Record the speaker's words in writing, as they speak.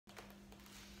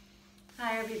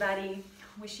Hi everybody,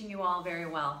 wishing you all very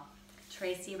well.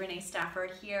 Tracy Renee Stafford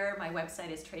here. My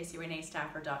website is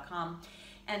tracyreneestafford.com,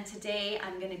 and today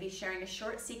I'm going to be sharing a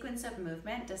short sequence of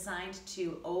movement designed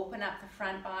to open up the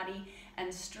front body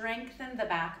and strengthen the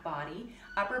back body,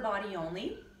 upper body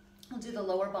only. We'll do the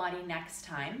lower body next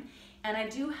time. And I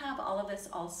do have all of this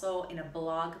also in a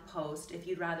blog post. If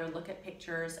you'd rather look at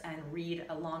pictures and read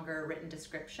a longer written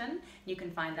description, you can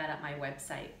find that at my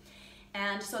website.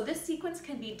 And so this sequence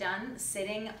can be done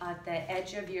sitting at the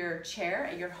edge of your chair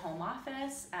at your home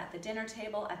office, at the dinner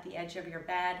table, at the edge of your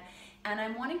bed. And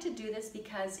I'm wanting to do this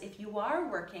because if you are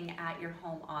working at your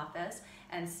home office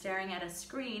and staring at a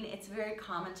screen, it's very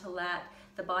common to let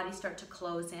the body start to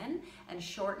close in and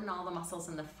shorten all the muscles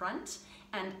in the front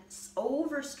and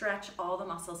overstretch all the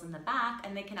muscles in the back,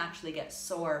 and they can actually get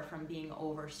sore from being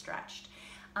overstretched.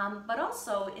 But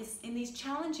also, in these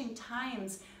challenging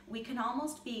times, we can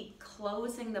almost be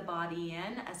closing the body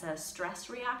in as a stress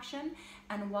reaction.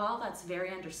 And while that's very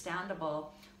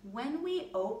understandable, when we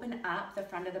open up the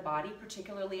front of the body,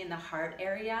 particularly in the heart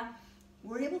area,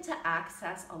 we're able to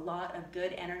access a lot of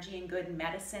good energy and good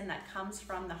medicine that comes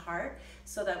from the heart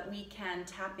so that we can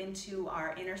tap into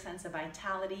our inner sense of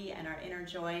vitality and our inner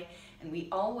joy. And we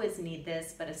always need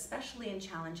this, but especially in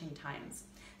challenging times.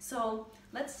 So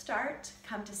let's start.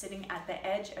 Come to sitting at the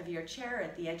edge of your chair,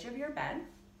 at the edge of your bed.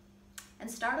 And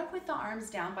start off with the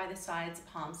arms down by the sides,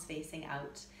 palms facing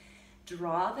out.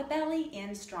 Draw the belly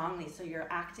in strongly, so you're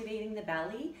activating the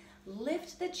belly.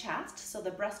 Lift the chest, so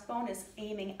the breastbone is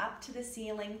aiming up to the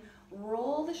ceiling.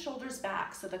 Roll the shoulders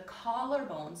back, so the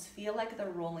collarbones feel like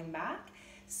they're rolling back.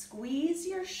 Squeeze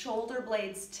your shoulder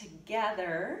blades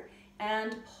together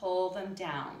and pull them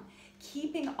down.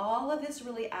 Keeping all of this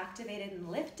really activated and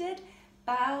lifted,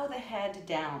 bow the head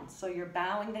down. So you're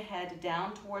bowing the head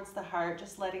down towards the heart,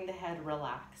 just letting the head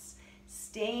relax.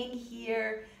 Staying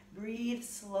here, breathe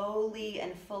slowly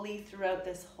and fully throughout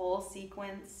this whole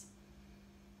sequence.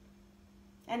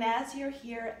 And as you're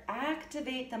here,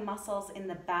 activate the muscles in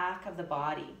the back of the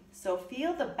body. So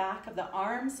feel the back of the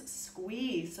arms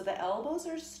squeeze, so the elbows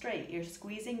are straight. You're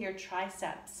squeezing your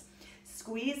triceps.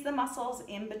 Squeeze the muscles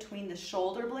in between the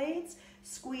shoulder blades.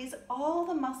 Squeeze all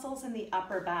the muscles in the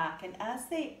upper back, and as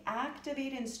they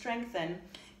activate and strengthen,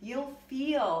 you'll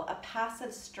feel a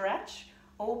passive stretch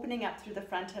opening up through the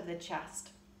front of the chest.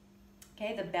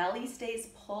 Okay, the belly stays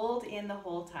pulled in the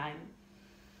whole time.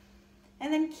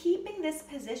 And then keeping this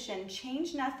position,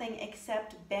 change nothing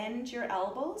except bend your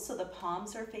elbows so the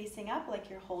palms are facing up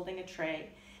like you're holding a tray.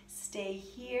 Stay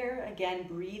here, again,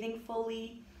 breathing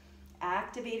fully.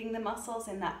 Activating the muscles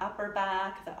in the upper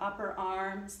back, the upper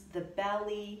arms, the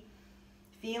belly,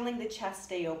 feeling the chest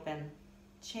stay open.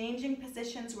 Changing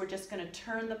positions, we're just going to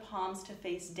turn the palms to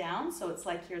face down, so it's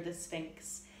like you're the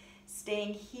Sphinx.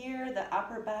 Staying here, the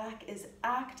upper back is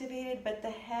activated, but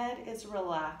the head is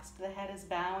relaxed. The head is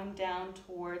bowing down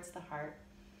towards the heart.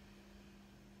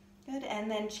 Good, and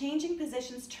then changing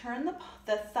positions, turn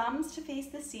the thumbs to face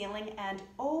the ceiling and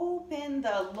open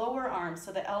the lower arms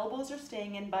so the elbows are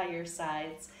staying in by your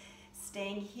sides.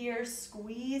 Staying here,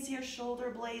 squeeze your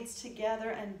shoulder blades together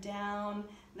and down.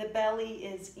 The belly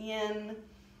is in,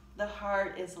 the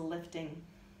heart is lifting.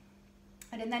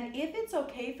 And then if it's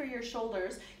okay for your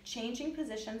shoulders, changing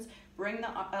positions, bring the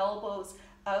elbows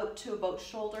out to about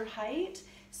shoulder height.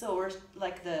 So we're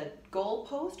like the goal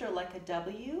post or like a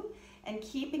W. And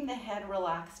keeping the head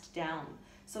relaxed down.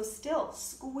 So still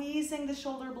squeezing the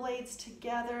shoulder blades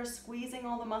together, squeezing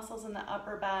all the muscles in the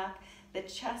upper back. The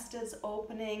chest is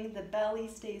opening, the belly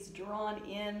stays drawn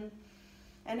in.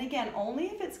 And again, only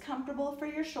if it's comfortable for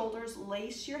your shoulders,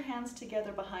 lace your hands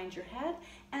together behind your head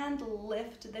and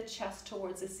lift the chest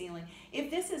towards the ceiling.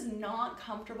 If this is not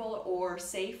comfortable or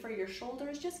safe for your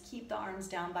shoulders, just keep the arms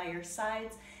down by your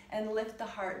sides and lift the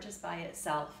heart just by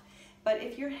itself. But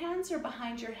if your hands are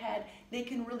behind your head, they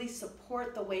can really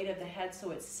support the weight of the head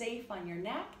so it's safe on your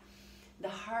neck. The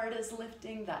heart is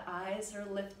lifting, the eyes are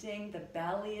lifting, the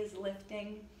belly is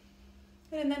lifting.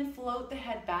 And then float the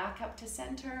head back up to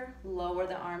center, lower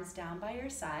the arms down by your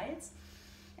sides,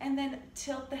 and then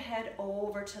tilt the head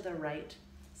over to the right.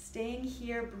 Staying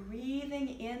here,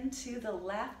 breathing into the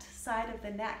left side of the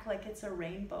neck like it's a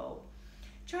rainbow.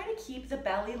 Try to keep the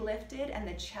belly lifted and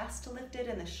the chest lifted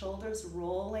and the shoulders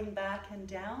rolling back and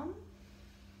down.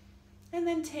 And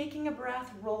then taking a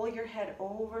breath, roll your head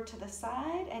over to the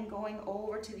side and going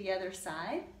over to the other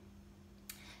side.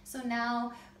 So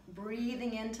now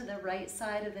breathing into the right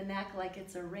side of the neck like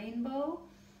it's a rainbow.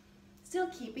 Still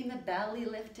keeping the belly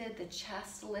lifted, the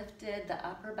chest lifted, the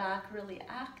upper back really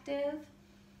active.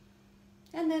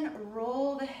 And then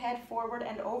roll the head forward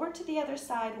and over to the other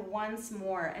side once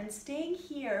more. And staying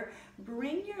here,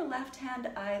 bring your left hand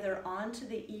either onto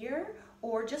the ear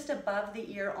or just above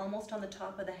the ear, almost on the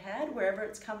top of the head, wherever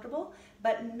it's comfortable,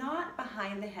 but not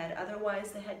behind the head,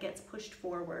 otherwise the head gets pushed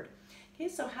forward. Okay,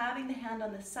 so having the hand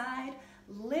on the side,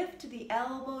 lift the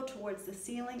elbow towards the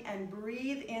ceiling and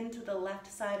breathe into the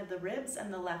left side of the ribs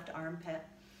and the left armpit.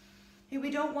 Okay,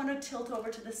 we don't want to tilt over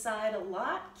to the side a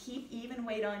lot. Keep even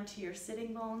weight onto your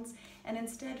sitting bones and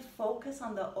instead focus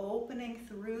on the opening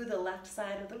through the left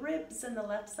side of the ribs and the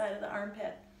left side of the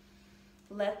armpit.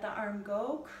 Let the arm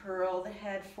go, curl the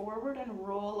head forward and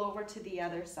roll over to the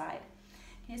other side.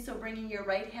 Okay, so bringing your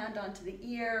right hand onto the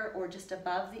ear or just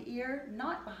above the ear,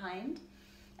 not behind,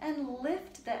 and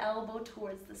lift the elbow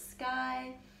towards the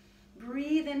sky.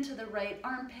 Breathe into the right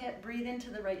armpit, breathe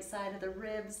into the right side of the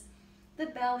ribs. The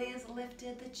belly is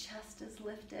lifted, the chest is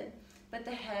lifted, but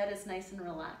the head is nice and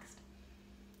relaxed.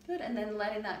 Good, and then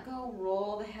letting that go,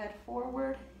 roll the head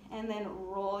forward and then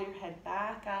roll your head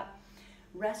back up.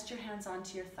 Rest your hands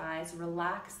onto your thighs,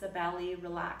 relax the belly,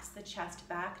 relax the chest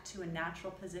back to a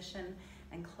natural position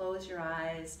and close your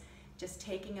eyes. Just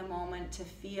taking a moment to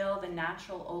feel the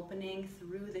natural opening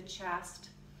through the chest.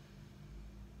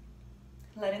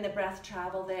 Letting the breath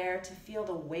travel there, to feel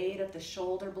the weight of the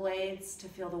shoulder blades, to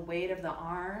feel the weight of the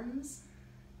arms,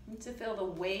 and to feel the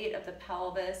weight of the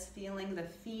pelvis, feeling the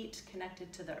feet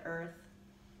connected to the earth.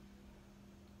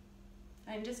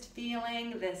 And just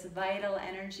feeling this vital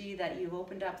energy that you've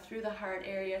opened up through the heart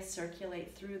area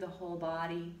circulate through the whole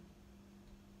body.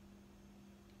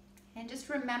 And just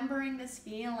remembering this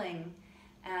feeling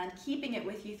and keeping it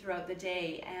with you throughout the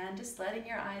day and just letting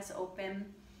your eyes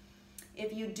open.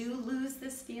 If you do lose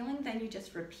this feeling, then you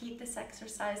just repeat this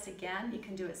exercise again. You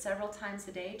can do it several times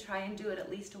a day. Try and do it at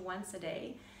least once a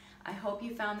day. I hope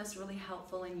you found this really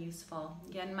helpful and useful.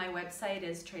 Again, my website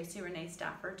is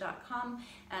tracyreneestafford.com,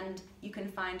 and you can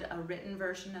find a written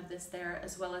version of this there,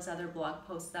 as well as other blog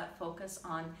posts that focus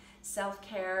on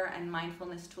self-care and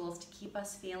mindfulness tools to keep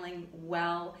us feeling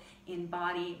well in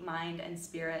body, mind, and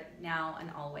spirit now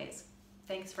and always.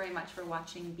 Thanks very much for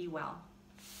watching. Be well.